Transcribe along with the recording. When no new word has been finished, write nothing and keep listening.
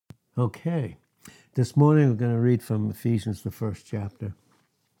Okay. This morning we're going to read from Ephesians, the first chapter.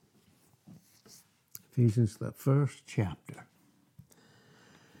 Ephesians, the first chapter.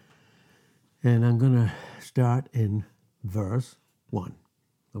 And I'm going to start in verse 1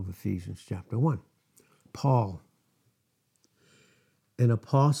 of Ephesians chapter 1. Paul, an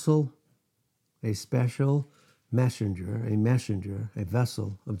apostle, a special messenger, a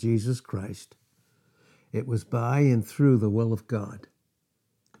vessel of Jesus Christ. It was by and through the will of God.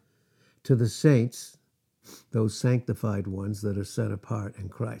 To the saints, those sanctified ones that are set apart in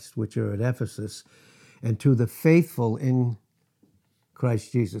Christ, which are at Ephesus, and to the faithful in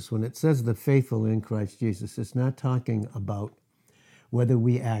Christ Jesus. When it says the faithful in Christ Jesus, it's not talking about whether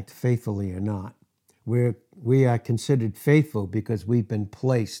we act faithfully or not. We are considered faithful because we've been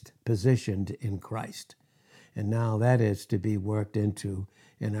positioned in Christ. And now that is to be worked into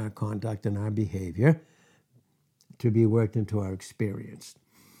in our conduct and our behavior, to be worked into our experience.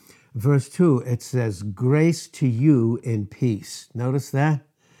 Verse 2, it says, grace to you in peace. Notice that?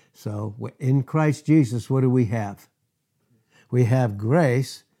 So in Christ Jesus, what do we have? We have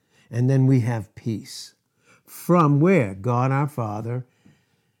grace, and then we have peace. From where? God our Father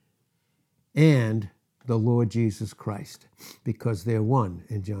and the Lord Jesus Christ, because they're one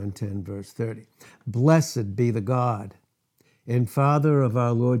in John 10, verse 30. Blessed be the God and Father of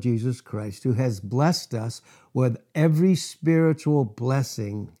our Lord Jesus Christ, who has blessed us with every spiritual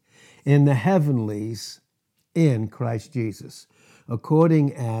blessing in the heavenlies in Christ Jesus,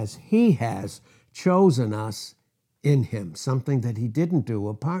 according as he has chosen us in him, something that he didn't do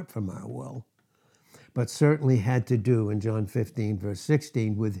apart from our will, but certainly had to do in John 15, verse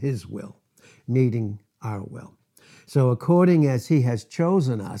 16, with his will, meeting our will. So according as he has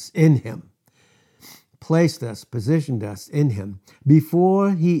chosen us in him, placed us, positioned us in him,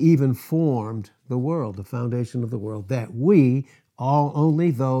 before he even formed the world, the foundation of the world, that we,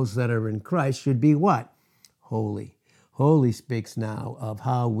 only those that are in Christ, should be what? Holy. Holy speaks now of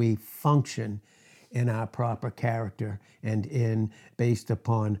how we function in our proper character and based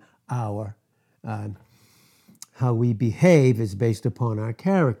upon our how we behave is based upon our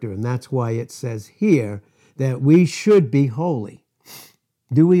character. And that's why it says here that we should be holy.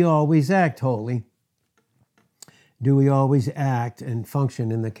 Do we always act holy? Do we always act and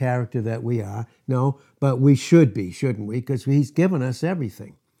function in the character that we are? No, but we should be, shouldn't we? Because he's given us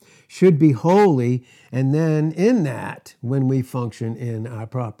everything. Should be holy, and then in that, when we function in our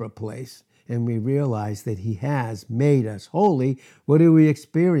proper place, and we realize that he has made us holy, what do we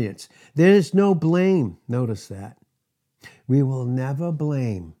experience? There is no blame. Notice that. We will never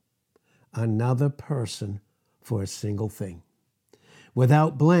blame another person for a single thing.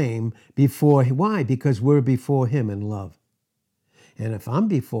 Without blame before, why? Because we're before him in love. And if I'm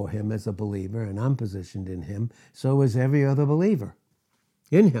before him as a believer and I'm positioned in him, so is every other believer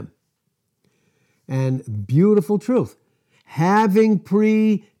in him. And beautiful truth, having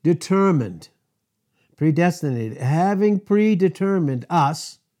predestinated, having predetermined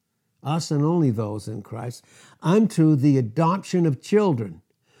us and only those in Christ, unto the adoption of children.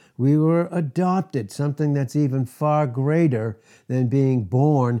 We were adopted, something that's even far greater than being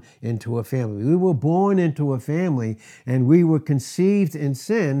born into a family. We were born into a family, and we were conceived in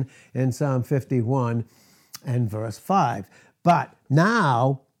sin in Psalm 51 and verse 5. But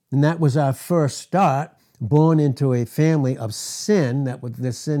now, and that was our first start, born into a family of sin, that was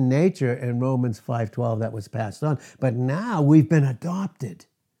the sin nature in Romans 5:12 that was passed on. But now we've been adopted,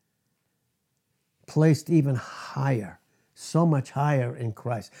 placed even higher, so much higher in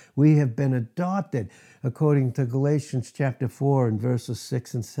Christ. We have been adopted according to Galatians chapter 4 and verses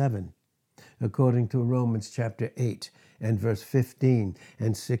 6 and 7, according to Romans chapter 8 and verse 15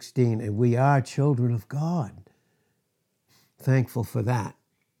 and 16, and we are children of God. Thankful for that.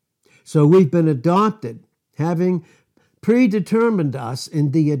 So we've been adopted, having predetermined us in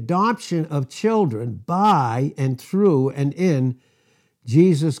the adoption of children by and through and in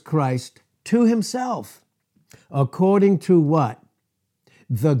Jesus Christ to himself, according to what?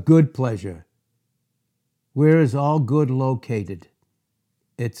 The good pleasure. Where is all good located?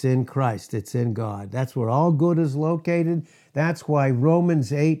 It's in Christ. It's in God. That's where all good is located. That's why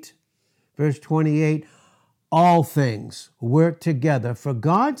Romans 8, verse 28, all things work together for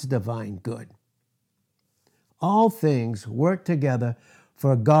God's divine good. All things work together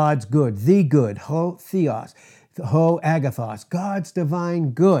for God's good, the good, ho theos, ho agathos, God's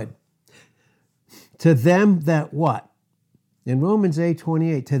divine good. To them that what? In Romans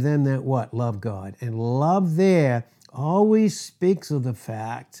 8:28, to them that what? Love God. And love there always speaks of the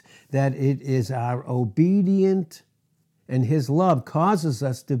fact that it is our obedient, and his love causes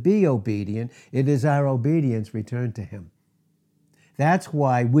us to be obedient. It is our obedience returned to him. That's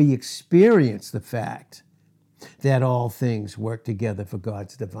why we experience the fact that all things work together for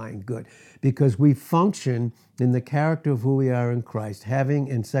God's divine good, because we function in the character of who we are in Christ, having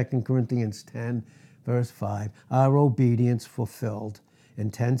in 2 Corinthians 10, verse 5, our obedience fulfilled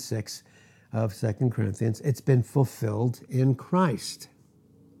in 10:6 of 2 Corinthians. It's been fulfilled in Christ.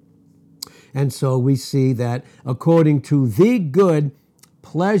 And so we see that according to the good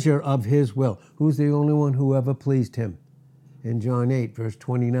pleasure of his will. Who's the only one who ever pleased him? In John 8, verse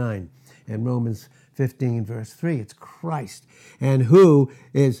 29, and Romans 15, verse 3, it's Christ. And who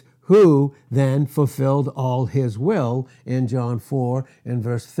then fulfilled all his will in John 4 and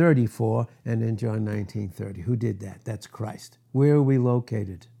verse 34 and in John 19:30. Who did that? That's Christ. Where are we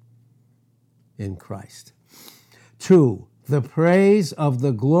located? In Christ. 2, the praise of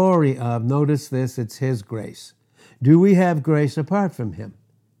the glory of, notice this, it's his grace. Do we have grace apart from him?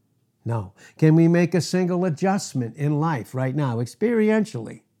 No. Can we make a single adjustment in life right now,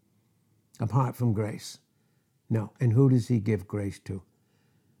 experientially, apart from grace? No. And who does he give grace to?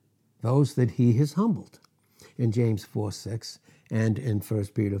 Those that he has humbled, in James 4:6 and in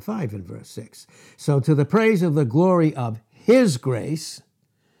 1 Peter 5 and verse 6. So to the praise of the glory of his grace,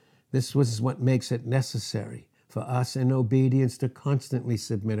 this was what makes it necessary for us in obedience to constantly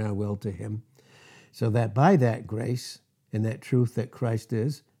submit our will to him, so that by that grace and that truth that Christ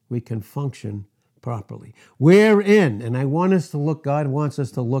is, we can function properly. Wherein, and I want us to look, God wants us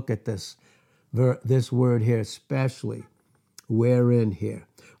to look at this word here especially. Wherein here.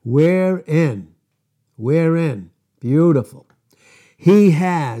 Wherein, beautiful. He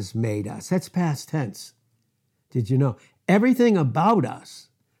has made us. That's past tense. Did you know? Everything about us,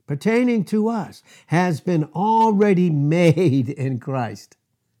 pertaining to us, has been already made in Christ.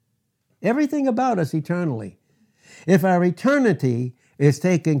 Everything about us eternally. If our eternity is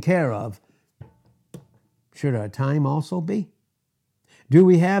taken care of, should our time also be? Do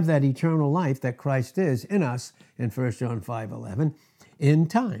we have that eternal life that Christ is in us in 1 John 5:11 in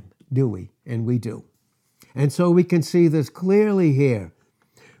time? Do we? And we do. And so we can see this clearly here,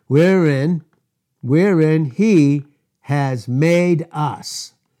 wherein he has made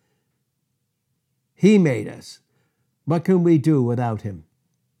us. He made us. What can we do without him?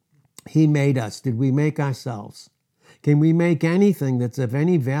 He made us. Did we make ourselves? Can we make anything that's of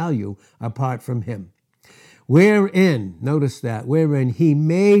any value apart from him? Wherein, notice that, wherein he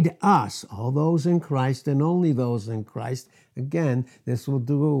made us, all those in Christ and only those in Christ. Again, this will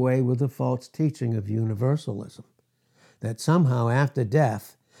do away with the false teaching of universalism, that somehow after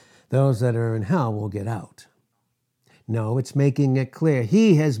death, those that are in hell will get out. No, it's making it clear.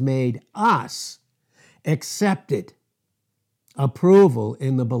 He has made us accepted, approval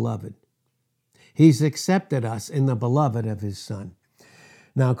in the beloved. He's accepted us in the beloved of his Son.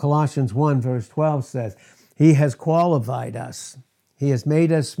 Now, Colossians 1, verse 12 says, he has qualified us. He has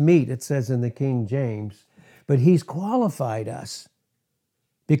made us meet, it says in the King James, but he's qualified us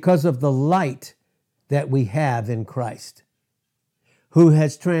because of the light that we have in Christ, who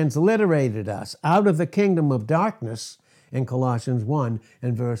has transliterated us out of the kingdom of darkness in Colossians 1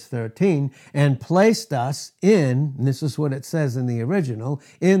 and verse 13, and placed us in, and this is what it says in the original,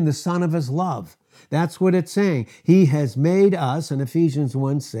 in the Son of his love. That's what it's saying. He has made us, in Ephesians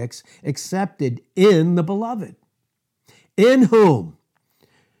 1:6, accepted in the beloved, in whom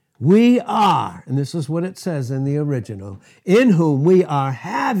we are, and this is what it says in the original, in whom we are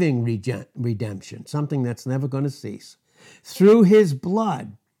having redemption, something that's never going to cease, through his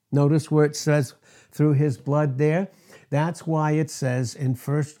blood. Notice where it says through his blood there. That's why it says in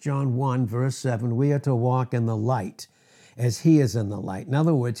 1 John 1, verse 7, we are to walk in the light as he is in the light. In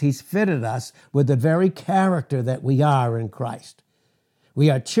other words, he's fitted us with the very character that we are in Christ. We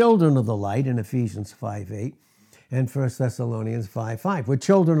are children of the light in Ephesians 5:8 and 1 Thessalonians 5:5. We're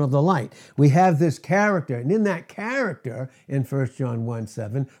children of the light. We have this character, and in that character, in 1 John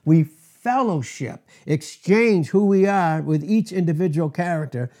 1:7, we fellowship, exchange who we are with each individual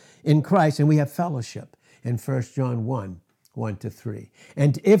character in Christ, and we have fellowship in 1 John 1:1-3.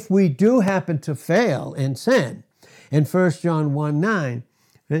 And if we do happen to fail in sin, in 1 John 1:9,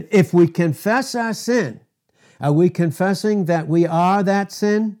 if we confess our sin, are we confessing that we are that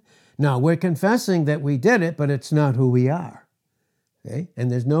sin? No, we're confessing that we did it, but it's not who we are. Okay? And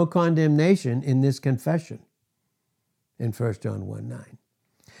there's no condemnation in this confession in 1 John 1:9.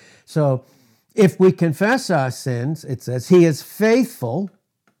 So if we confess our sins, it says he is faithful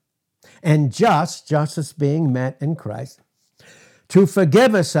and just, justice being met in Christ, to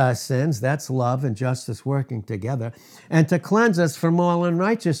forgive us our sins, that's love and justice working together, and to cleanse us from all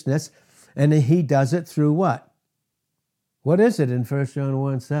unrighteousness. And he does it through what? What is it in 1 John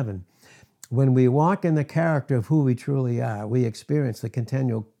 1:7? When we walk in the character of who we truly are, we experience the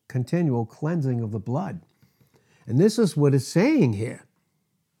continual cleansing of the blood. And this is what it's saying here.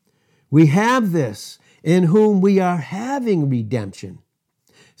 We have this in whom we are having redemption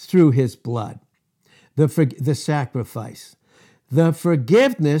through his blood, the sacrifice, the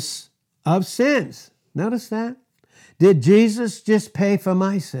forgiveness of sins. Notice that? Did Jesus just pay for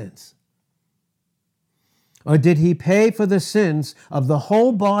my sins? Or did he pay for the sins of the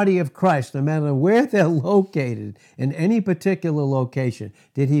whole body of Christ, no matter where they're located, in any particular location?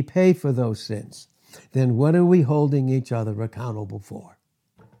 Did he pay for those sins? Then what are we holding each other accountable for?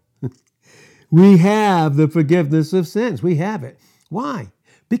 We have the forgiveness of sins. We have it. Why?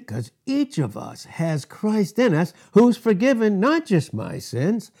 Because each of us has Christ in us, who's forgiven not just my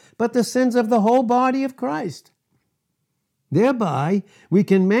sins, but the sins of the whole body of Christ. Thereby, we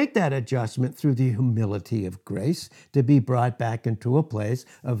can make that adjustment through the humility of grace to be brought back into a place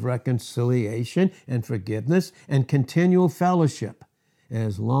of reconciliation and forgiveness and continual fellowship,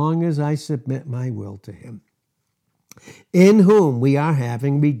 as long as I submit my will to him. In whom we are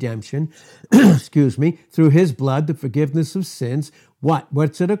having redemption, through his blood, the forgiveness of sins.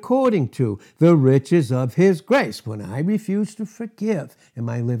 What's it according to? The riches of his grace. When I refuse to forgive, am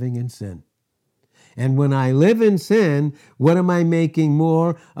I living in sin? And when I live in sin, what am I making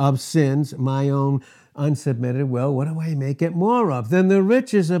more of sins, my own unsubmitted will? What do I make it more of than the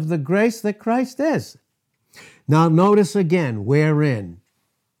riches of the grace that Christ is? Now notice again, wherein.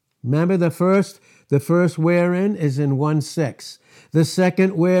 Remember the first wherein is in 1:6. The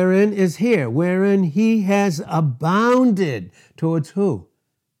second wherein is here, wherein he has abounded towards who?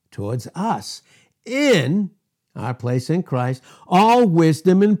 Towards us. In our place in Christ, all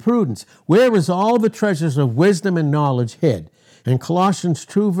wisdom and prudence. Where is all the treasures of wisdom and knowledge hid? In Colossians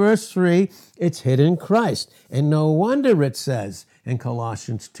 2, verse 3, it's hid in Christ. And no wonder it says in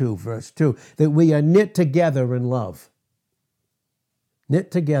Colossians 2, verse 2, that we are knit together in love.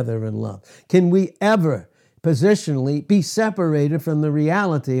 Knit together in love. Can we ever positionally be separated from the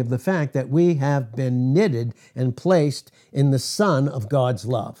reality of the fact that we have been knitted and placed in the Son of God's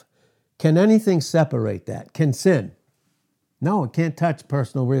love? Can anything separate that? Can sin? No, it can't touch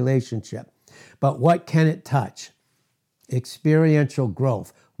personal relationship. But what can it touch? Experiential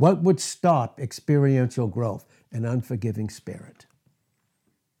growth. What would stop experiential growth? An unforgiving spirit.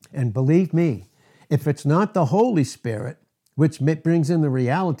 And believe me, if it's not the Holy Spirit, which brings in the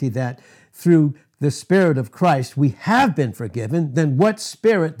reality that through the Spirit of Christ we have been forgiven, then what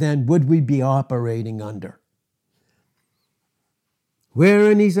spirit then would we be operating under?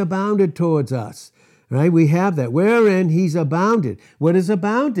 Wherein he's abounded towards us, right? We have that. Wherein he's abounded. What does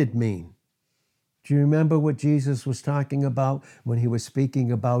abounded mean? Do you remember what Jesus was talking about when he was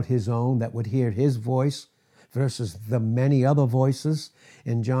speaking about his own that would hear his voice versus the many other voices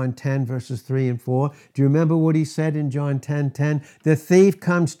in John 10, verses 3 and 4? Do you remember what he said in John 10:10? The thief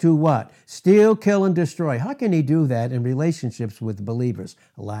comes to what? Steal, kill, and destroy. How can he do that in relationships with believers?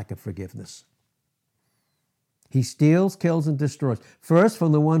 A lack of forgiveness. He steals, kills, and destroys. First,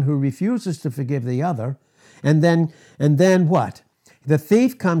 from the one who refuses to forgive the other. And then what? The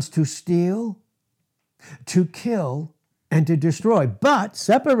thief comes to steal, to kill, and to destroy. But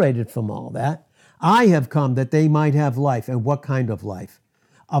separated from all that, I have come that they might have life. And what kind of life?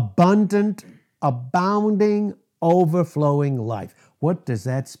 Abundant, abounding, overflowing life. What does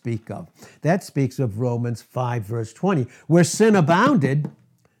that speak of? That speaks of Romans 5, verse 20, where sin abounded.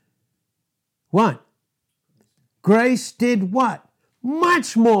 What? Grace did what?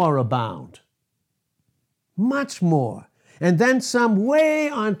 Much more abound. Much more. And then some way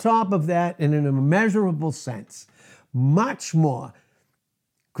on top of that in an immeasurable sense. Much more.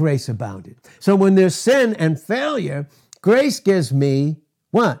 Grace abounded. So when there's sin and failure, grace gives me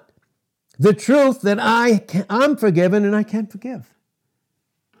what? The truth that I'm forgiven and I can forgive.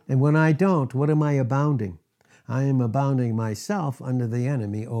 And when I don't, what am I abounding? I am abounding myself under the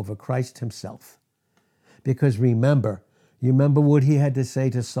enemy over Christ himself. Because you remember what he had to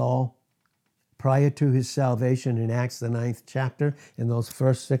say to Saul prior to his salvation in Acts the 9th chapter, in those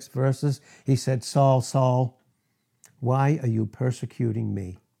first 6 verses? He said, Saul, Saul, why are you persecuting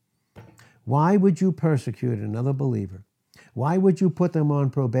me? Why would you persecute another believer? Why would you put them on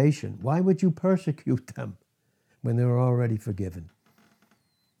probation? Why would you persecute them when they were already forgiven?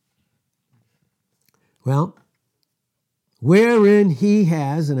 Well, wherein he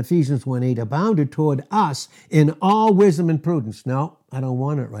has, in Ephesians 1:8, abounded toward us in all wisdom and prudence. No, I don't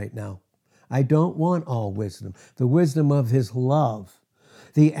want it right now. I don't want all wisdom. The wisdom of his love,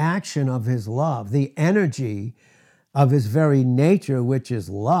 the action of his love, the energy of his very nature, which is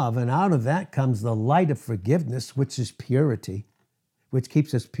love. And out of that comes the light of forgiveness, which is purity. which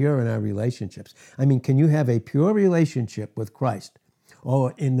keeps us pure in our relationships. I mean, can you have a pure relationship with Christ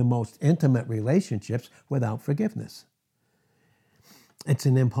or in the most intimate relationships without forgiveness? It's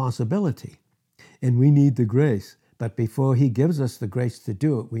an impossibility, and we need the grace. But before he gives us the grace to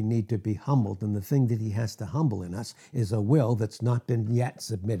do it, we need to be humbled. And the thing that he has to humble in us is a will that's not been yet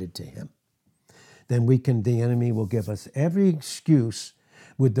submitted to him. Then the enemy will give us every excuse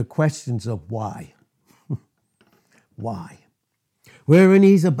with the questions of why. Why? Wherein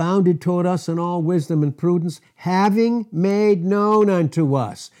he's abounded toward us in all wisdom and prudence, having made known unto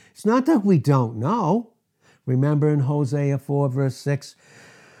us. It's not that we don't know. Remember in Hosea 4, verse 6,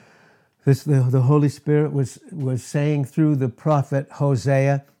 the Holy Spirit was saying through the prophet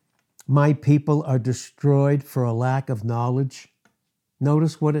Hosea, my people are destroyed for a lack of knowledge.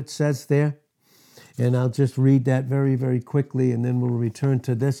 Notice what it says there. And I'll just read that very, very quickly, and then we'll return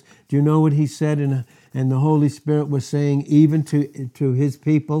to this. Do you know what he said? And the Holy Spirit was saying even to his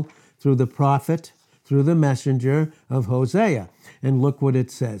people through the prophet, through the messenger of Hosea. And look what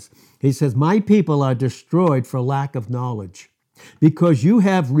it says. He says, my people are destroyed for lack of knowledge, because you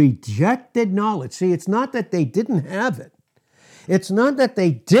have rejected knowledge. See, it's not that they didn't have it. It's not that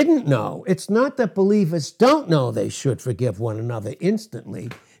they didn't know. It's not that believers don't know they should forgive one another instantly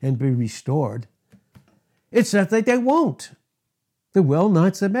and be restored. It's that they won't. They will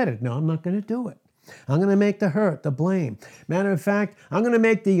not submit it. No, I'm not going to do it. I'm going to make the hurt, the blame. Matter of fact, I'm going to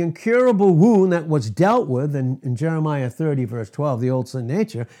make the incurable wound that was dealt with in Jeremiah 30, verse 12, the old sin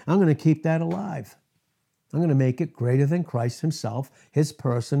nature, I'm going to keep that alive. I'm going to make it greater than Christ himself, his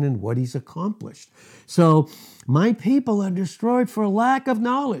person, and what he's accomplished. So my people are destroyed for lack of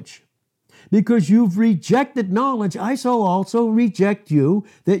knowledge. Because you've rejected knowledge, I shall also reject you,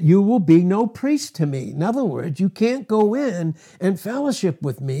 that you will be no priest to me. In other words, you can't go in and fellowship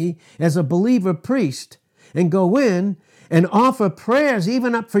with me as a believer priest and go in and offer prayers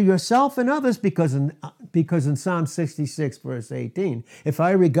even up for yourself and others, because in Psalm 66, verse 18, if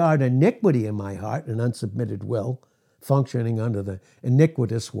I regard iniquity in my heart, an unsubmitted will, functioning under the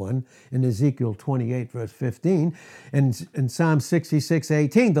iniquitous one, in Ezekiel 28, verse 15, and in Psalm 66,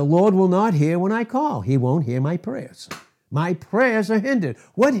 18, the Lord will not hear when I call. He won't hear my prayers. My prayers are hindered.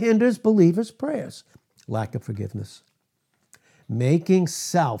 What hinders believers' prayers? Lack of forgiveness. Making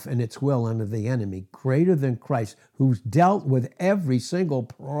self and its will under the enemy greater than Christ, who's dealt with every single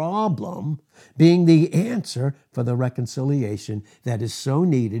problem, being the answer for the reconciliation that is so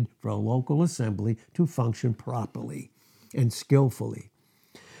needed for a local assembly to function properly and skillfully.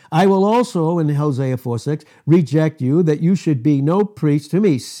 I will also, in Hosea 4:6, reject you, that you should be no priest to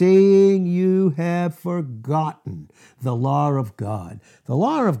me, seeing you have forgotten the law of God. The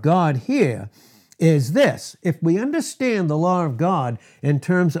law of God here is this. If we understand the law of God in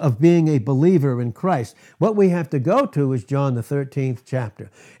terms of being a believer in Christ, what we have to go to is John the 13th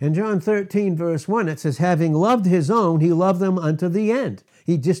chapter. In John 13, verse 1, it says, having loved his own, he loved them unto the end.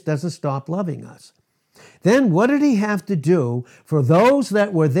 He just doesn't stop loving us. Then what did he have to do for those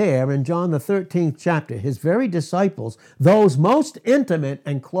that were there in John the 13th chapter, his very disciples, those most intimate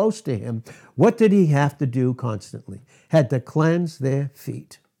and close to him? What did he have to do constantly? Had to cleanse their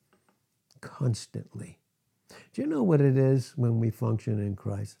feet. Constantly. Do you know what it is when we function in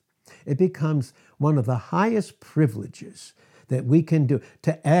Christ? It becomes one of the highest privileges that we can do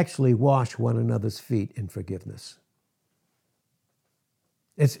to actually wash one another's feet in forgiveness.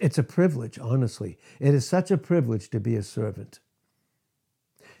 It's a privilege, honestly. It is such a privilege to be a servant.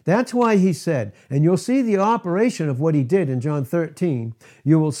 That's why he said, and you'll see the operation of what he did in John 13.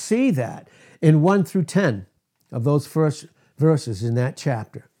 You will see that in 1 through 10 of those first verses in that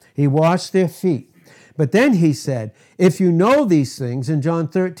chapter. He washed their feet. But then he said, if you know these things, in John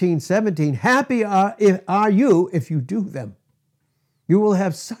 13, 17, happy are you if you do them. You will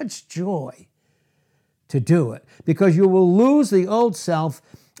have such joy to do it, because you will lose the old self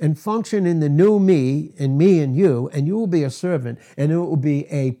and function in the new me and you, and you will be a servant, and it will be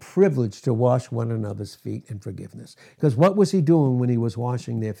a privilege to wash one another's feet in forgiveness. Because what was he doing when he was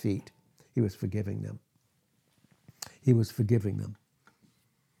washing their feet? He was forgiving them. He was forgiving them.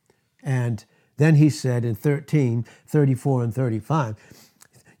 And then he said in 13, 34 and 35,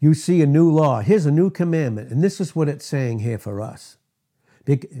 you see a new law. Here's a new commandment. And this is what it's saying here for us.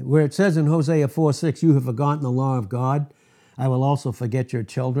 Where it says in Hosea 4:6, you have forgotten the law of God, I will also forget your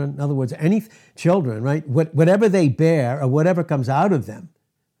children. In other words, any children, right, whatever they bear or whatever comes out of them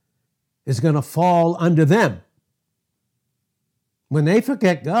is going to fall under them. When they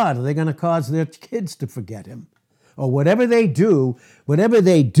forget God, are they going to cause their kids to forget him? Or whatever they do,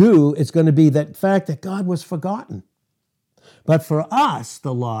 it's going to be that fact that God was forgotten. But for us,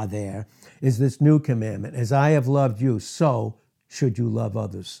 the law there is this new commandment. As I have loved you, so should you love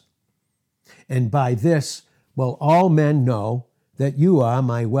others. And by this will all men know that you are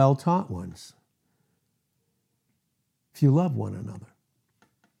my well-taught ones, if you love one another.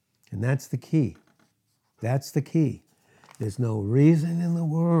 And that's the key. That's the key. There's no reason in the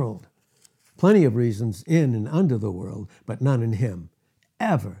world, plenty of reasons in and under the world, but none in him,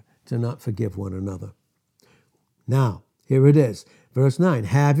 ever to not forgive one another. Now, here it is. Verse 9,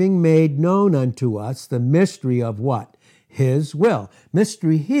 having made known unto us the mystery of what? His will.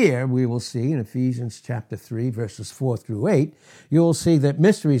 Mystery here, we will see in Ephesians chapter 3, verses 4 through 8, you'll see that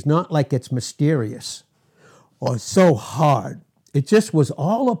mystery is not like it's mysterious or so hard. It just was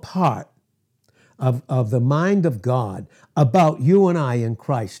all a part of the mind of God about you and I in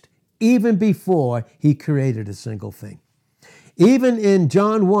Christ, even before he created a single thing. Even in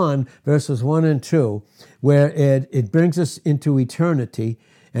John 1, verses 1 and 2, where it brings us into eternity,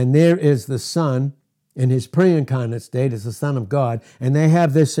 and there is the Son in his pre-incarnate state as the Son of God, and they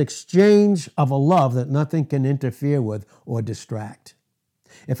have this exchange of a love that nothing can interfere with or distract.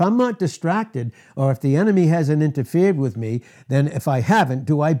 If I'm not distracted, or if the enemy hasn't interfered with me, then if I haven't,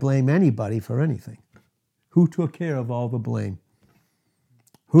 do I blame anybody for anything? Who took care of all the blame?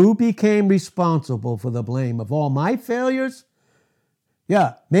 Who became responsible for the blame of all my failures?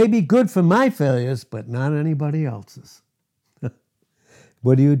 Yeah, maybe good for my failures, but not anybody else's.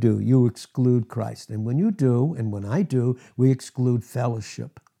 What do? You exclude Christ. And when you do, and when I do, we exclude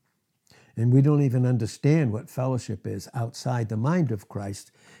fellowship. And we don't even understand what fellowship is outside the mind of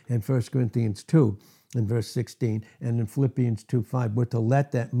Christ. In 1 Corinthians 2, in verse 16, and in Philippians 2:5, we're to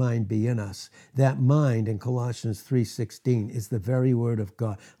let that mind be in us. That mind in Colossians 3:16 is the very word of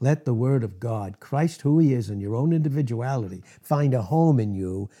God. Let the word of God, Christ who he is in your own individuality, find a home in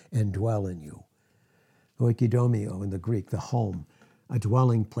you and dwell in you. Oikodomio in the Greek, the home, a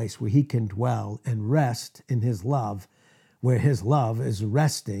dwelling place where he can dwell and rest in his love, where his love is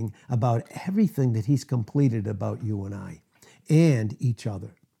resting about everything that he's completed about you and I and each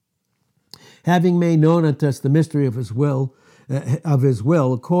other. Having made known unto us the mystery of his will,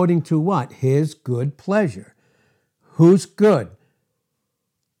 according to what? His good pleasure. Who's good?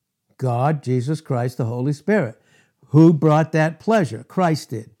 God, Jesus Christ, the Holy Spirit. Who brought that pleasure? Christ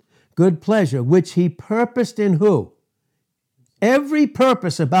did. Good pleasure, which he purposed in who? Every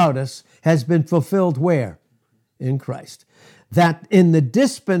purpose about us has been fulfilled where? In Christ. That in the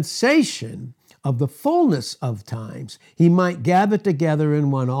dispensation of the fullness of times, he might gather together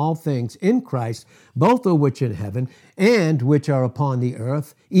in one all things in Christ, both of which in heaven and which are upon the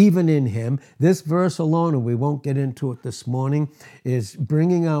earth, even in him. This verse alone, and we won't get into it this morning, is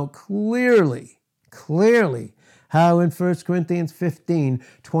bringing out clearly how in 1 Corinthians 15,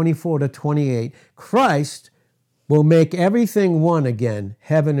 24 to 28, Christ will make everything one again,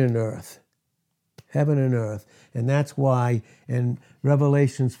 heaven and earth. Heaven and earth. And that's why in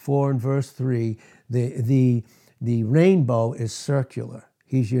Revelations 4 and verse 3, the rainbow is circular.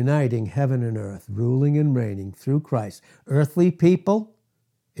 He's uniting heaven and earth, ruling and reigning through Christ. Earthly people,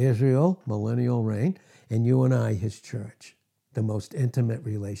 Israel, millennial reign, and you and I, his church, the most intimate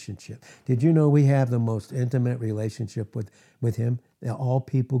relationship. Did you know we have the most intimate relationship with him? All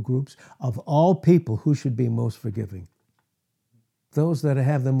people groups. Of all people, who should be most forgiving? Those that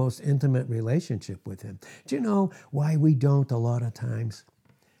have the most intimate relationship with him. Do you know why we don't a lot of times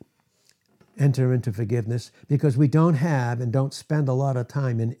enter into forgiveness? Because we don't have and don't spend a lot of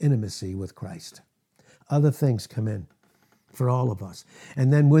time in intimacy with Christ. Other things come in for all of us.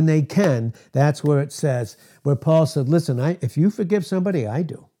 And then when they can, that's where it says, where Paul said, listen, if you forgive somebody, I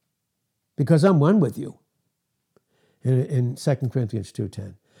do. Because I'm one with you. In 2 Corinthians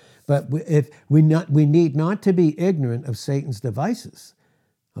 2:10. But if we need not to be ignorant of Satan's devices,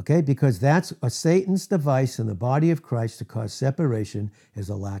 okay? Because that's Satan's device in the body of Christ to cause separation is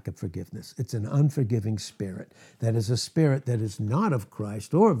a lack of forgiveness. It's an unforgiving spirit. That is a spirit that is not of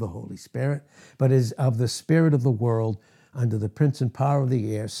Christ or of the Holy Spirit, but is of the spirit of the world under the prince and power of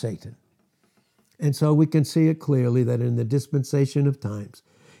the air, Satan. And so we can see it clearly that in the dispensation of times,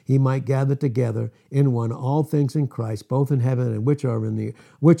 he might gather together in one all things in Christ, both in heaven and which are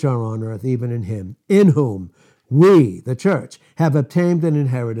on earth, even in him, in whom we, the church, have obtained an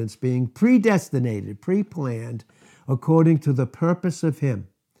inheritance, being predestinated, pre-planned, according to the purpose of him.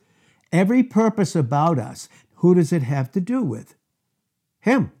 Every purpose about us, who does it have to do with?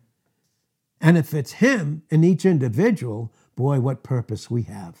 Him. And if it's him in each individual, boy, what purpose we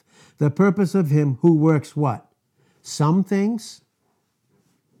have. The purpose of him who works what? Some things.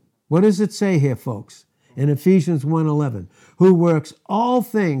 What does it say here, folks? In Ephesians 1:11, who works all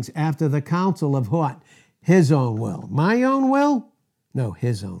things after the counsel of what? His own will. My own will? No,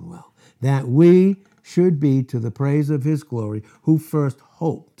 his own will. That we should be to the praise of his glory, who first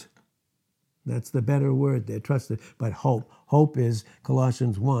hoped. That's the better word there, trusted, but hope. Hope is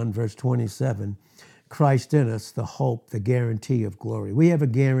Colossians 1, verse 27. Christ in us, the hope, the guarantee of glory. We have a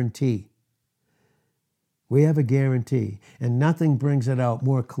guarantee. We have a guarantee, and nothing brings it out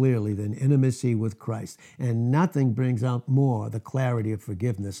more clearly than intimacy with Christ, and nothing brings out more the clarity of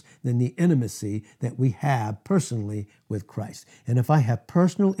forgiveness than the intimacy that we have personally with Christ. And if I have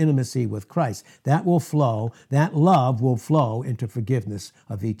personal intimacy with Christ, that will flow, that love will flow into forgiveness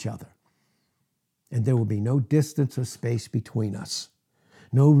of each other. And there will be no distance or space between us,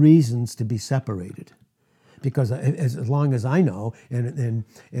 no reasons to be separated. Because as long as I know, in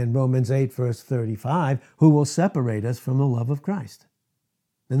Romans 8, verse 35, who will separate us from the love of Christ?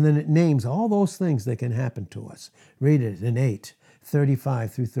 And then it names all those things that can happen to us. Read it in 8,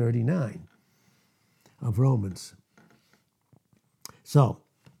 35 through 39 of Romans. So,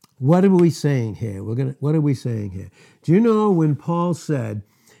 what are we saying here? What are we saying here? Do you know when Paul said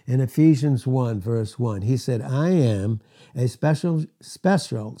in Ephesians 1, verse 1, he said, I am a special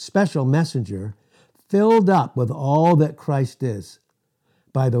messenger filled up with all that Christ is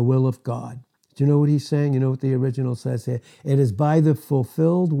by the will of God. Do you know what he's saying? You know what the original says here? It is by the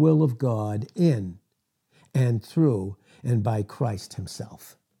fulfilled will of God in and through and by Christ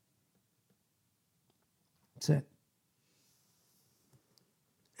himself. That's it.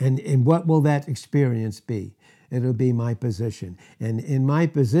 And what will that experience be? It'll be my position. And in my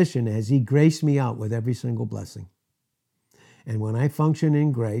position, as he graced me out with every single blessing. And when I function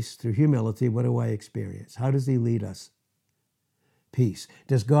in grace through humility, what do I experience? How does he lead us? Peace.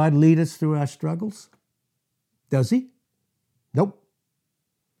 Does God lead us through our struggles? Does he? Nope.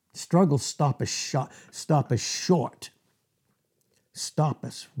 Struggles stop us short. Stop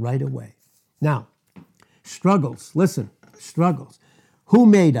us right away. Now, struggles. Listen, struggles. Who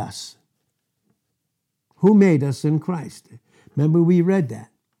made us? Who made us in Christ? Remember, we read that.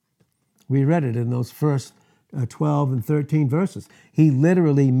 We read it in those first 12 and 13 verses. He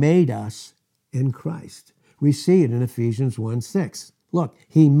literally made us in Christ. We see it in Ephesians 1:6. Look,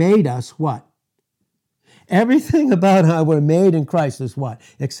 he made us what? Everything about how we're made in Christ is what?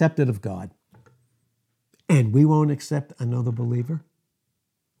 Accepted of God. And we won't accept another believer?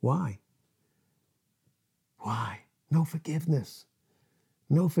 Why? Why? No forgiveness.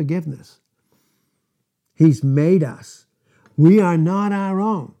 No forgiveness. He's made us. We are not our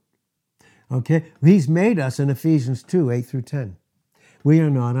own. Okay? He's made us in Ephesians 2, 8 through 10. We are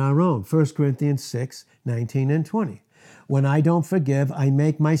not our own. 1 Corinthians 6, 19 and 20. When I don't forgive, I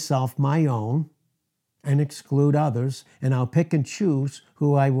make myself my own and exclude others, and I'll pick and choose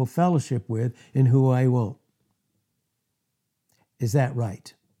who I will fellowship with and who I won't. Is that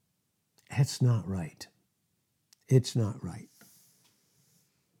right? It's not right. It's not right.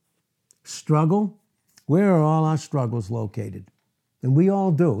 Struggle? Where are all our struggles located? And we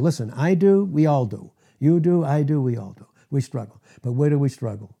all do. Listen, I do, we all do. You do, I do, we all do. We struggle. But where do we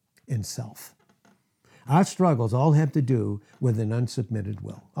struggle? In self. Our struggles all have to do with an unsubmitted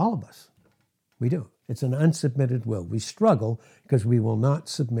will. All of us. We do. It's an unsubmitted will. We struggle because we will not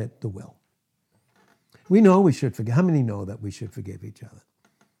submit the will. We know we should forgive. How many know that we should forgive each other?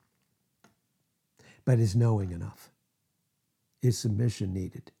 But is knowing enough? Is submission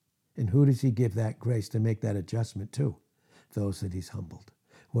needed? And who does he give that grace to make that adjustment to? Those that he's humbled.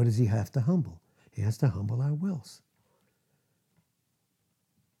 What does he have to humble? He has to humble our wills.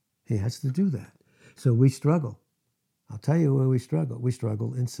 He has to do that. So we struggle. I'll tell you where we struggle. We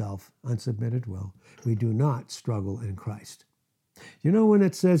struggle in self, unsubmitted will. We do not struggle in Christ. You know when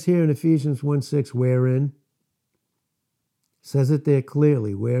it says here in Ephesians 1:6, wherein? It says it there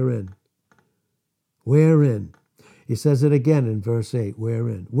clearly, wherein? Wherein? He says it again in verse 8,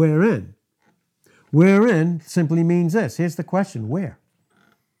 wherein? Wherein? Wherein simply means this. Here's the question, where?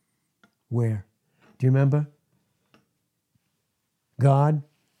 Where? Do you remember? God,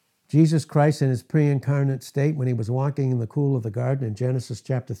 Jesus Christ in his pre-incarnate state when he was walking in the cool of the garden in Genesis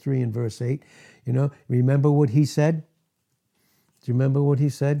chapter 3 and verse 8, remember what he said? Do you remember what he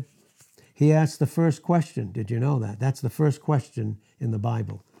said? He asked the first question. Did you know that? That's the first question in the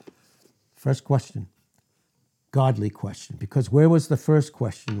Bible. First question. Godly question. Because where was the first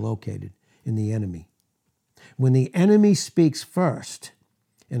question located? In the enemy. When the enemy speaks first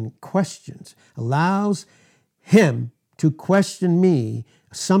and questions, allows him to question me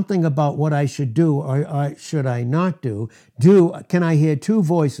something about what I should do or should I not do, can I hear two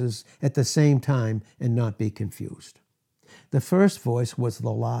voices at the same time and not be confused? The first voice was the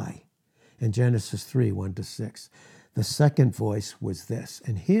lie in Genesis 3, 1-6. The second voice was this,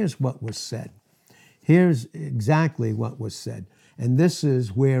 and here's what was said. Here's exactly what was said. And this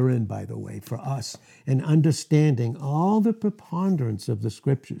is wherein, by the way, for us, in understanding all the preponderance of the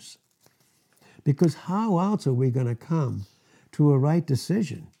Scriptures. Because how else are we going to come to a right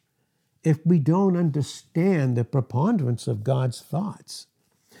decision if we don't understand the preponderance of God's thoughts?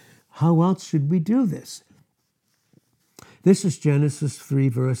 How else should we do this? This is Genesis 3,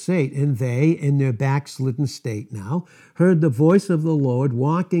 verse 8. And they, in their backslidden state now, heard the voice of the Lord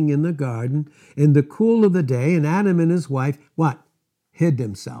walking in the garden in the cool of the day, and Adam and his wife, what? Hid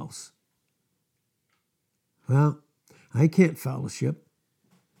themselves. Well, I can't fellowship.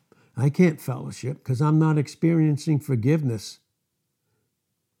 I can't fellowship because I'm not experiencing forgiveness.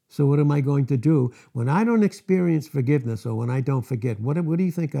 So what am I going to do? When I don't experience forgiveness or when I don't forget, what do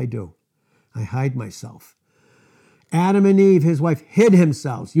you think I do? I hide myself. Adam and Eve, his wife, hid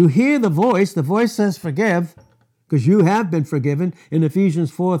themselves. You hear the voice says forgive, because you have been forgiven in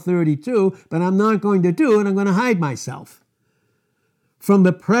Ephesians 4:32, but I'm not going to do it. I'm going to hide myself from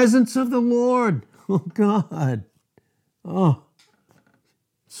the presence of the Lord. Oh, God. Oh,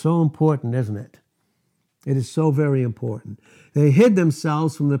 so important, isn't it? It is so very important. They hid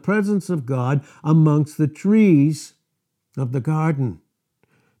themselves from the presence of God amongst the trees of the garden.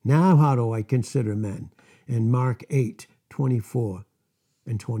 Now how do I consider men? In Mark 8:24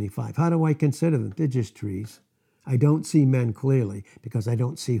 and 25. How do I consider them? They're just trees. I don't see men clearly because I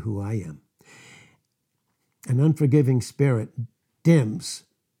don't see who I am. An unforgiving spirit dims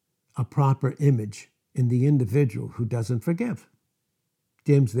a proper image in the individual who doesn't forgive.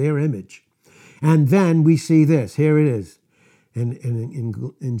 Dims their image. And then we see this. Here it is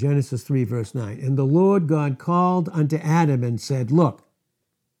in Genesis 3, verse 9. And the Lord God called unto Adam and said, look,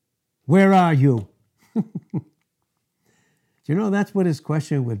 where are you? You know, that's what his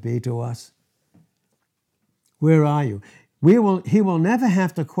question would be to us. Where are you? He will never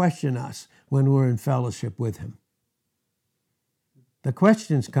have to question us when we're in fellowship with him. The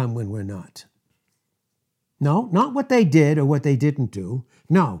questions come when we're not. No, not what they did or what they didn't do.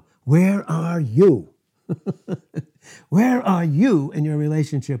 No, where are you? Where are you in your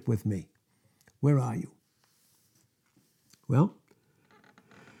relationship with me? Where are you? Well,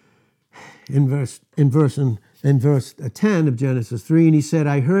 in verse 10 of Genesis 3, and he said,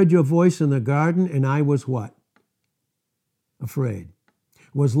 I heard your voice in the garden, and I was what? Afraid.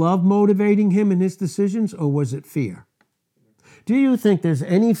 Was love motivating him in his decisions, or was it fear? Do you think there's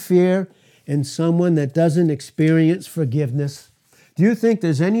any fear in someone that doesn't experience forgiveness? Do you think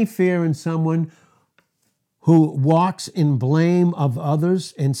there's any fear in someone who walks in blame of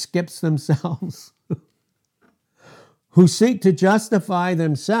others and skips themselves? Who seek to justify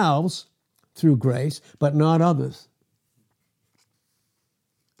themselves through grace, but not others?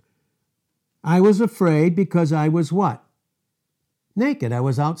 I was afraid because I was what? Naked. I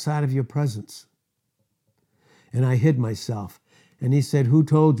was outside of your presence. And I hid myself. And he said, who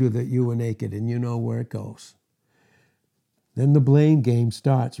told you that you were naked? And you know where it goes. Then the blame game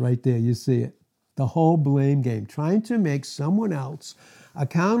starts right there. You see it. The whole blame game. Trying to make someone else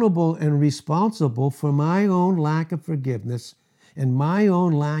accountable and responsible for my own lack of forgiveness and my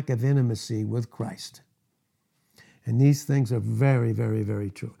own lack of intimacy with Christ. And these things are very, very, very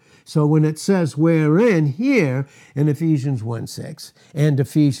true. So when it says wherein here in Ephesians 1:6 and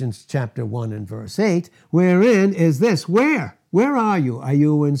Ephesians chapter 1 and verse 8, wherein is this? Where? Where are you? Are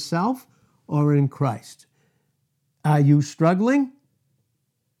you in self or in Christ? Are you struggling?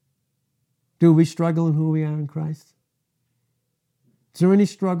 Do we struggle in who we are in Christ? Is there any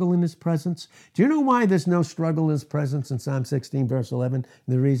struggle in his presence? Do you know why there's no struggle in his presence in Psalm 16, verse 11?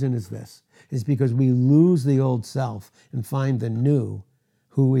 The reason is this. It's because we lose the old self and find the new,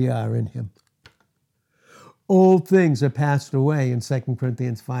 who we are in him. Old things are passed away in 2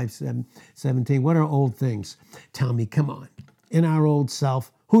 Corinthians 5:17. What are old things? Tell me, come on. In our old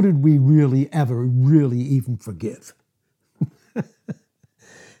self, who did we really ever really even forgive?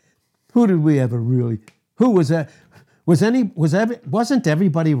 Who did we ever really? Who was that? Wasn't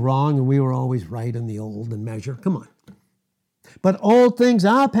everybody wrong and we were always right in the old and measure? Come on. But old things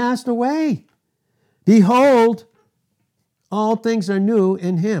are passed away. Behold, all things are new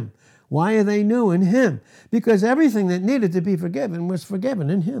in him. Why are they new in him? Because everything that needed to be forgiven was forgiven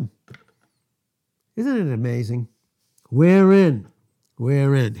in him. Isn't it amazing? Wherein?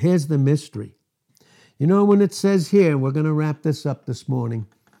 Here's the mystery. You know, when it says here, we're going to wrap this up this morning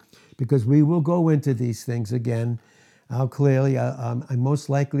because we will go into these things again. I'll clearly, I most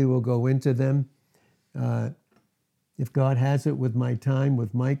likely will go into them if God has it with my time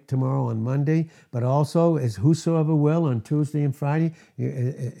with Mike tomorrow on Monday, but also as whosoever will on Tuesday and Friday.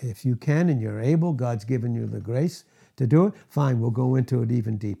 If you can and you're able, God's given you the grace to do it, fine, we'll go into it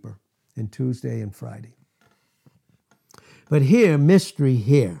even deeper in Tuesday and Friday. But here, mystery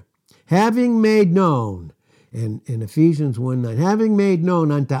here. Having made known, in Ephesians 1:9, having made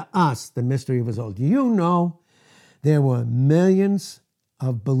known unto us the mystery of his will. Do you know there were millions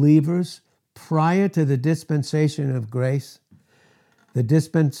of believers prior to the dispensation of grace? The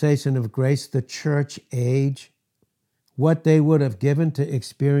dispensation of grace, the church age, what they would have given to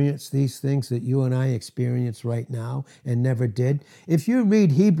experience these things that you and I experience right now and never did. If you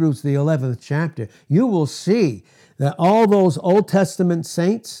read Hebrews, the 11th chapter, you will see that all those Old Testament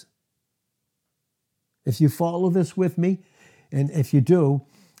saints, if you follow this with me, and if you do,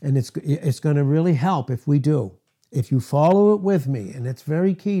 and it's going to really help if we do, if you follow it with me, and it's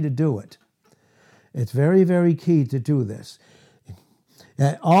very key to do it. It's very, very key to do this.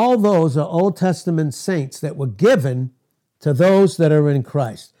 All those are Old Testament saints that were given to those that are in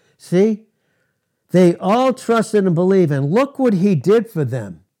Christ. See? They all trusted and believed, and look what he did for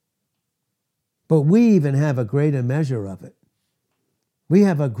them. But we even have a greater measure of it. We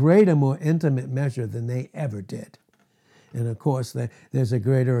have a greater, more intimate measure than they ever did. And of course, there's a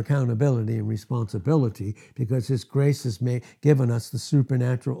greater accountability and responsibility because his grace has given us the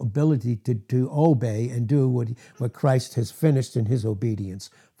supernatural ability to obey and do what Christ has finished in his obedience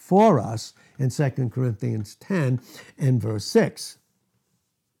for us in 2 Corinthians 10 and verse 6.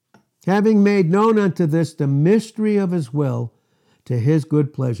 Having made known unto this the mystery of his will to his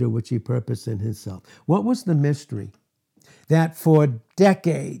good pleasure, which he purposed in himself. What was the mystery? That for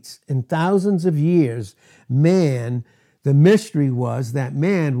decades and thousands of years, the mystery was that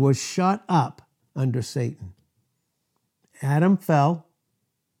man was shut up under Satan. Adam fell.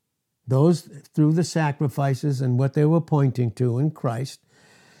 Those through the sacrifices and what they were pointing to in Christ,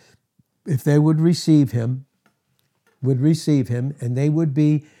 if they would receive him, and they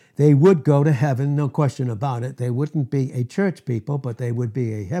would go to heaven, no question about it. They wouldn't be a church people, but they would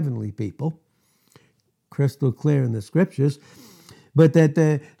be a heavenly people. Crystal clear in the scriptures. But that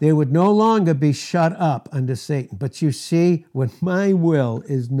they would no longer be shut up under Satan. But you see, when my will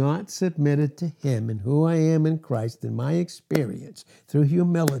is not submitted to him and who I am in Christ and my experience through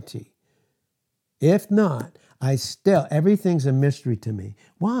humility, if not, everything's a mystery to me.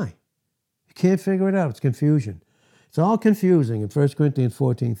 Why? You can't figure it out. It's confusion. It's all confusing in 1 Corinthians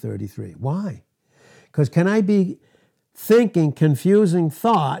 14:33. Why? Because can I be thinking confusing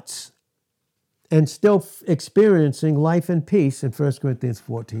thoughts and still experiencing life and peace in 1 Corinthians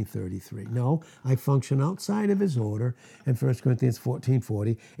 14:33. No, I function outside of his order in 1 Corinthians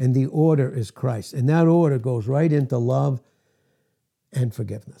 14:40, and the order is Christ. And that order goes right into love and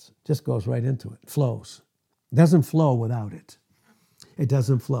forgiveness. Just goes right into it. Flows. It doesn't flow without it. It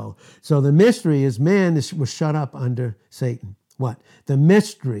doesn't flow. So the mystery is man was shut up under Satan. What? The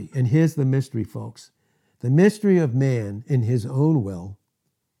mystery, and here's the mystery, folks. The mystery of man in his own will,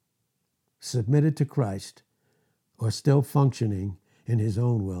 submitted to Christ, or still functioning in his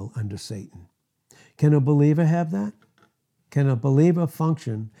own will under Satan. Can a believer have that? Can a believer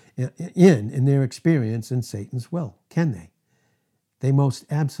function in their experience in Satan's will? Can they? They most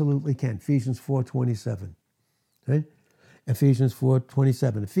absolutely can. Ephesians 4:27. Right? Ephesians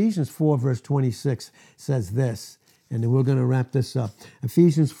 4:27. Ephesians 4 verse 26 says this, and then we're going to wrap this up.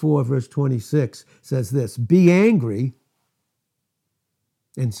 Ephesians 4 verse 26 says this, be angry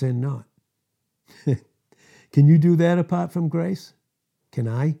and sin not. Can you do that apart from grace? Can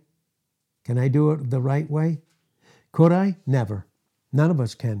I? Can I do it the right way? Could I? Never. None of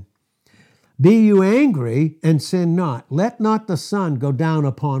us can. Be you angry and sin not. Let not the sun go down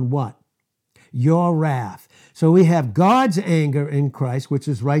upon what? Your wrath. So we have God's anger in Christ, which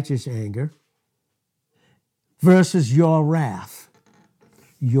is righteous anger, versus your wrath.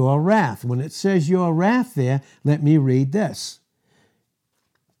 Your wrath. When it says your wrath there, let me read this.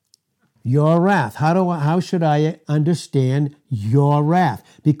 Your wrath. How should I understand your wrath?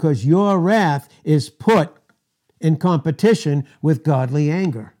 Because your wrath is put in competition with godly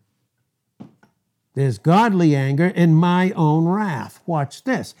anger. There's godly in and my own wrath. Watch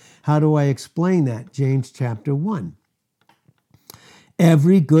this. How do I explain that? James chapter 1.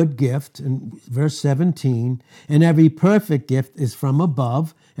 Every good gift, in verse 17, and every perfect gift is from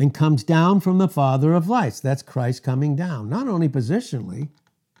above and comes down from the Father of lights. That's Christ coming down, not only positionally,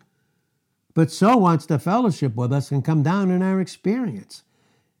 but so wants to fellowship with us and come down in our experience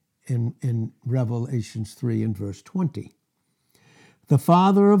in Revelations 3 and verse 20. The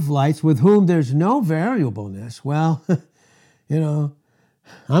Father of lights, with whom there's no variableness. Well,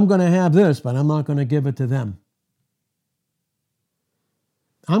 I'm going to have this, but I'm not going to give it to them.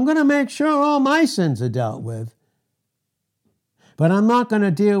 I'm going to make sure all my sins are dealt with, but I'm not going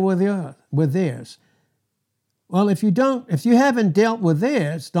to deal with theirs. Well, if you haven't dealt with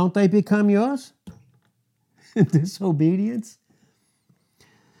theirs, don't they become yours? Disobedience?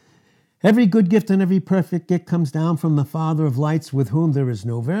 Every good gift and every perfect gift comes down from the Father of lights, with whom there is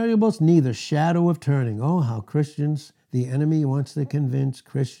no variables, neither shadow of turning. Oh, how the enemy wants to convince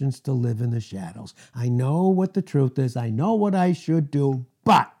Christians to live in the shadows. I know what the truth is. I know what I should do,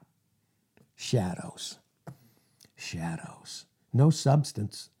 but shadows. Shadows. No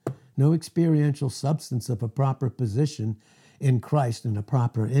substance. No experiential substance of a proper position in Christ in a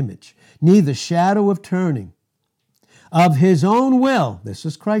proper image. Neither shadow of turning. Of his own will, this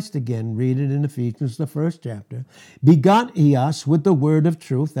is Christ again, read it in Ephesians, the 1st chapter, begot he us with the word of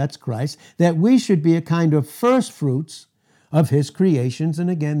truth, that's Christ, that we should be a kind of first fruits of his creations. And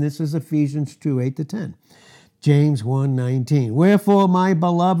again, this is Ephesians 2, 8-10. James 1:19. Wherefore, my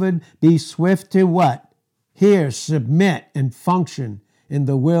beloved, be swift to what? Hear, submit, and function in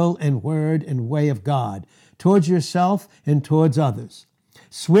the will and word and way of God, towards yourself and towards others.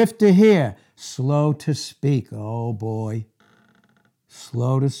 Swift to hear, slow to speak. Oh boy.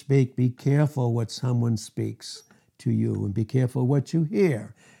 Slow to speak. Be careful what someone speaks to you, and be careful what you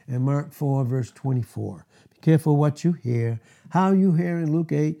hear. In Mark 4, verse 24. Be careful what you hear, how you hear in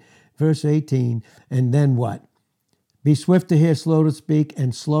Luke 8, verse 18. And then what? Be swift to hear, slow to speak,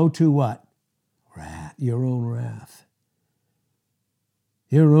 and slow to what? Wrath. Your own wrath.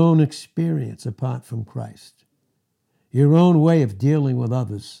 Your own experience apart from Christ. Your own way of dealing with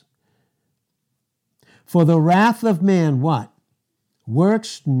others. For the wrath of man, what?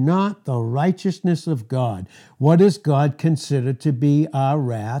 Works not the righteousness of God. What does God consider to be our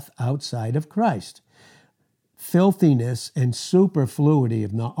wrath outside of Christ? Filthiness and superfluity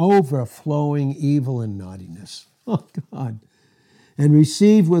of the overflowing evil and naughtiness. Oh, God. And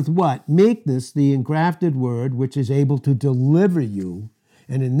receive with what? Meekness the engrafted word, which is able to deliver you,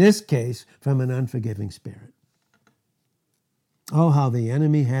 and in this case, from an unforgiving spirit. Oh, how the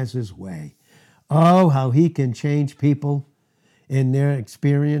enemy has his way. Oh, how he can change people in their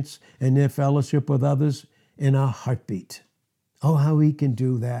experience and their fellowship with others in a heartbeat. Oh, how he can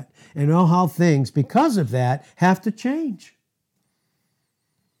do that. And oh, how things, because of that, have to change.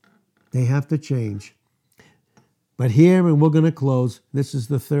 They have to change. But here, and we're going to close, this is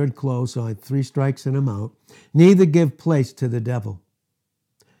the third close, so I had 3 strikes and I'm out. Neither give place to the devil.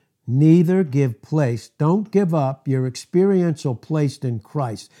 Neither give place. Don't give up your experiential place in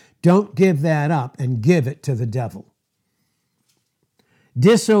Christ. Don't give that up and give it to the devil.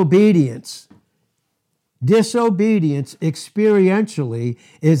 Disobedience. Disobedience experientially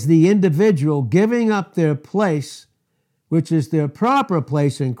is the individual giving up their place, which is their proper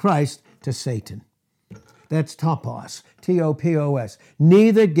place in Christ, to Satan. That's topos, T-O-P-O-S.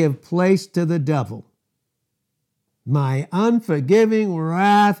 Neither give place to the devil. My unforgiving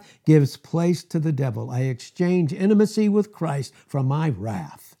wrath gives place to the devil. I exchange intimacy with Christ for my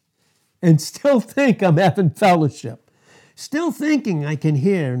wrath and still think I'm having fellowship, still thinking I can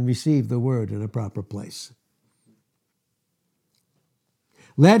hear and receive the word in a proper place.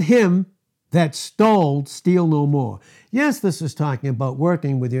 Let him that stole steal no more. Yes, this is talking about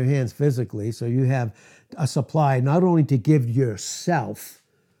working with your hands physically, so you have a supply not only to give yourself,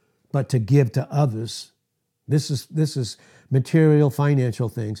 but to give to others. This is material, financial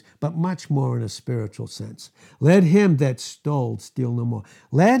things, but much more in a spiritual sense. Let him that stole steal no more.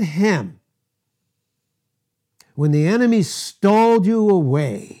 Let him, when the enemy stole you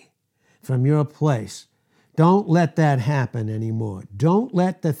away from your place, don't let that happen anymore. Don't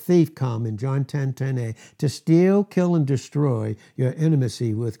let the thief come in John 10:10a to steal, kill, and destroy your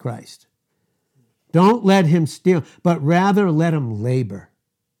intimacy with Christ. Don't let him steal, but rather let him labor.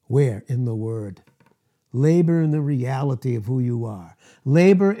 Where? In the Word. Labor in the reality of who you are.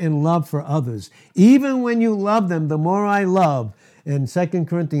 Labor in love for others. Even when you love them, the more I love, in 2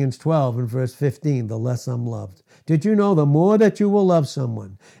 Corinthians 12 and verse 15, the less I'm loved. Did you know the more that you will love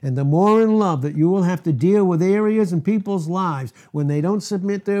someone, and the more in love that you will have to deal with areas in people's lives when they don't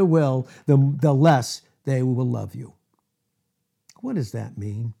submit their will, the less they will love you. What does that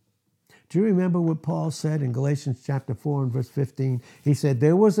mean? Do you remember what Paul said in Galatians chapter 4 and verse 15? He said,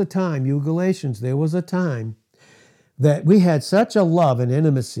 there was a time, you Galatians, there was a time that we had such a love and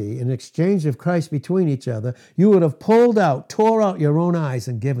intimacy and exchange of Christ between each other, you would have tore out your own eyes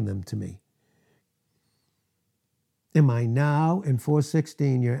and given them to me. Am I now in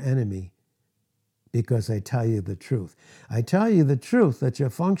 4:16 your enemy because I tell you the truth? I tell you the truth that you're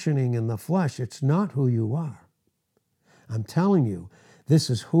functioning in the flesh. It's not who you are. I'm telling you, this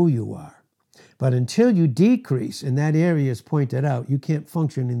is who you are. But until you decrease, and that area is pointed out, you can't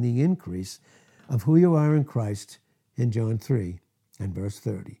function in the increase of who you are in Christ in John 3 and verse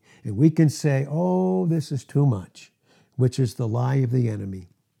 30. And we can say, oh, this is too much, which is the lie of the enemy.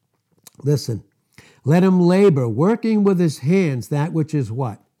 Listen, Let him labor, working with his hands that which is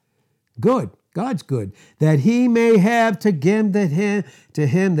what? Good. God's good. That he may have to give to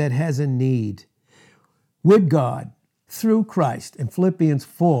him that has a need. Would God, through Christ, in Philippians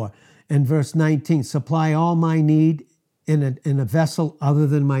 4 and verse 19, supply all my need in a vessel other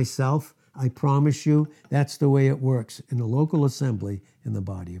than myself? I promise you, that's the way it works in the local assembly in the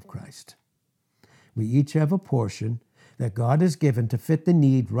body of Christ. We each have a portion that God has given to fit the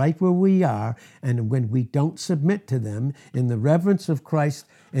need right where we are, and when we don't submit to them in the reverence of Christ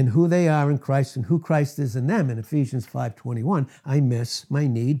and who they are in Christ and who Christ is in them, in Ephesians 5:21, I miss my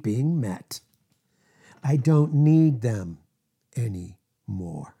need being met. I don't need them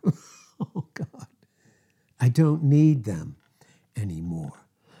anymore. Oh, God. I don't need them anymore.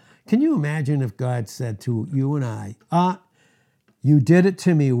 Can you imagine if God said to you and I, you did it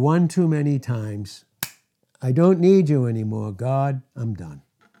to me one too many times. I don't need you anymore, God. I'm done.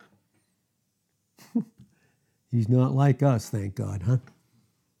 He's not like us, thank God, huh?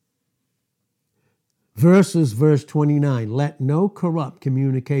 Verse 29, let no corrupt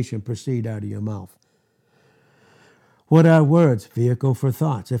communication proceed out of your mouth. What are words? Vehicle for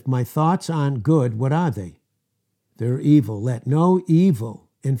thoughts. If my thoughts aren't good, what are they? They're evil. Let no evil,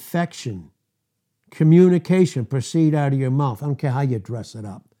 infection, communication proceed out of your mouth. I don't care how you dress it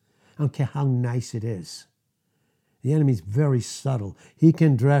up. I don't care how nice it is. The enemy's very subtle. He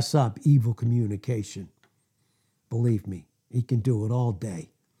can dress up evil communication. Believe me, he can do it all day.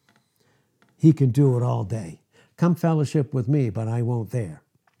 He can do it all day. Come fellowship with me, but I won't there.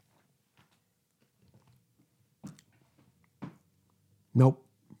 Nope.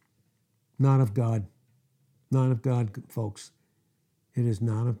 Not of God. Not of God, folks. It is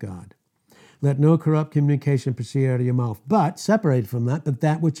not of God. Let no corrupt communication proceed out of your mouth, but separate from that, but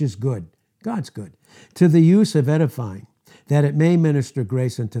that which is good. God's good. To the use of edifying, that it may minister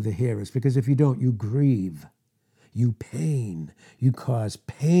grace unto the hearers. Because if you don't, you grieve. You pain. You cause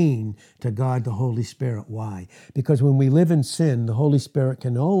pain to God the Holy Spirit. Why? Because when we live in sin, the Holy Spirit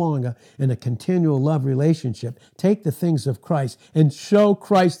can no longer, in a continual love relationship, take the things of Christ and show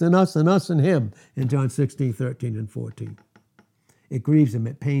Christ in us and us in him in John 16, 13, and 14. It grieves him,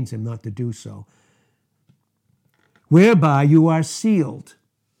 it pains him not to do so. Whereby you are sealed.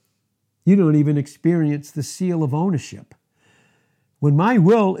 You don't even experience the seal of ownership. When my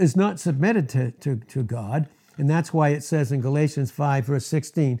will is not submitted to God, and that's why it says in Galatians 5, verse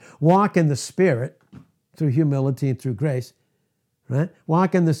 16, walk in the Spirit through humility and through grace, right?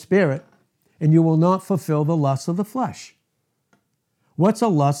 Walk in the Spirit, and you will not fulfill the lusts of the flesh. What's a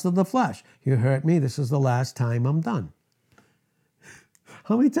lust of the flesh? You hurt me, this is the last time I'm done.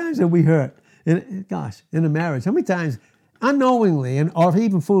 How many times have we hurt, in a marriage, how many times unknowingly or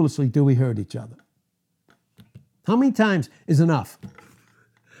even foolishly do we hurt each other? How many times is enough?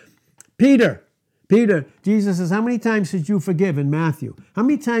 Peter, Jesus says, how many times should you forgive in Matthew? How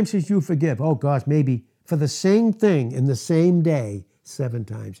many times should you forgive? Oh gosh, maybe for the same thing in the same day, 7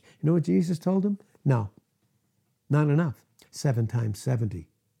 times. You know what Jesus told him? No, not enough. 7 times 70.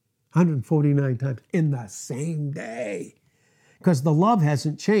 149 times in the same day. Because the love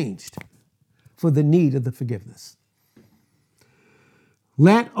hasn't changed for the need of the forgiveness.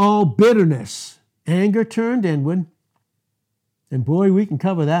 Let all bitterness, anger turned inward, and boy, we can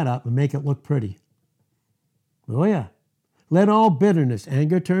cover that up and make it look pretty. Oh yeah. Let all bitterness,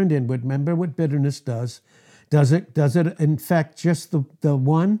 anger turned inward. Remember what bitterness does. Does it infect just the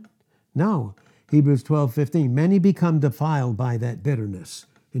one? No. Hebrews 12:15. Many become defiled by that bitterness.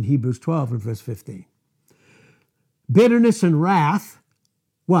 In Hebrews 12 and verse 15. Bitterness and wrath.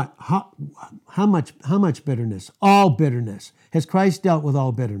 What? How much bitterness? All bitterness. Has Christ dealt with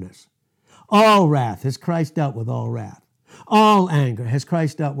all bitterness? All wrath. Has Christ dealt with all wrath? All anger. Has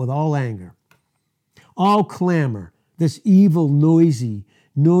Christ dealt with all anger? All clamor. This evil, noisy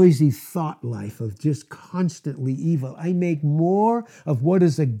thought life of just constantly evil. I make more of what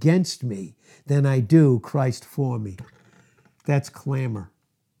is against me than I do Christ for me. That's clamor.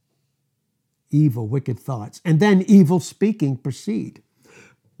 Evil, wicked thoughts. And then evil speaking proceed.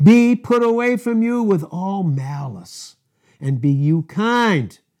 Be put away from you with all malice, and be you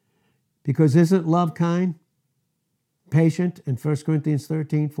kind. Because isn't love kind? Patient in 1 Corinthians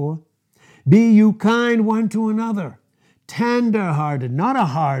 13:4. Be you kind one to another, tender-hearted, not a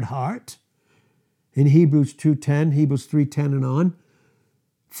hard heart. In Hebrews 2:10, Hebrews 3:10 and on.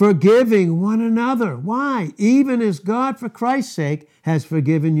 Forgiving one another. Why? Even as God, for Christ's sake, has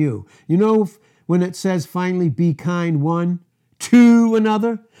forgiven you. You know, when it says finally, be kind one to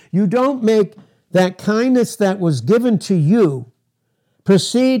another, you don't make that kindness that was given to you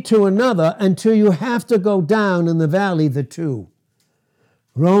proceed to another until you have to go down in the valley, the two.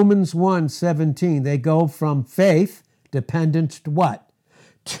 Romans 1:17, they go from faith, dependence to what?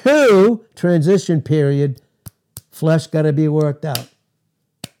 To transition period, flesh got to be worked out.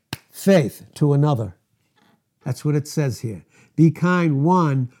 Faith to another. That's what it says here. Be kind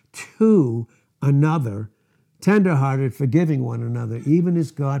one to another, tenderhearted, forgiving one another, even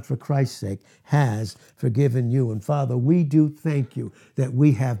as God, for Christ's sake, has forgiven you. And Father, we do thank you that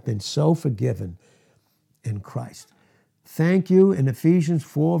we have been so forgiven in Christ. Thank you. In Ephesians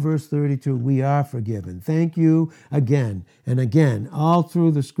 4, verse 32, we are forgiven. Thank you again and again, all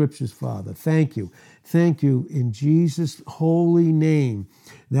through the scriptures, Father. Thank you. Thank you in Jesus' holy name,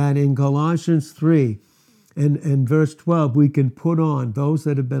 that in Colossians 3 and verse 12, we can put on those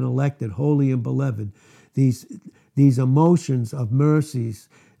that have been elected, holy and beloved, these emotions of mercies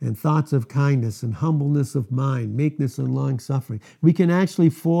and thoughts of kindness and humbleness of mind, meekness and long-suffering. We can actually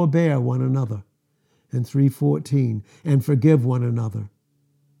forbear one another in 3:14 and forgive one another.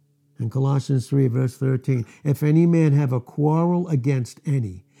 In Colossians 3, verse 13, if any man have a quarrel against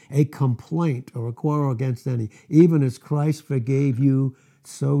any, a complaint or a quarrel against any, even as Christ forgave you,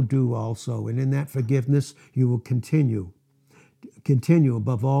 so do also. And in that forgiveness, you will continue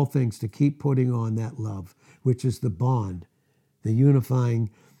above all things to keep putting on that love, which is the bond, the unifying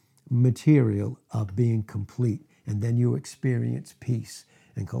material of being complete. And then you experience peace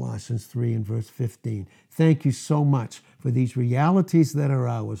in Colossians 3 and verse 15. Thank you so much for these realities that are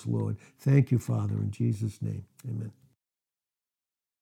ours, Lord. Thank you, Father, in Jesus' name. Amen.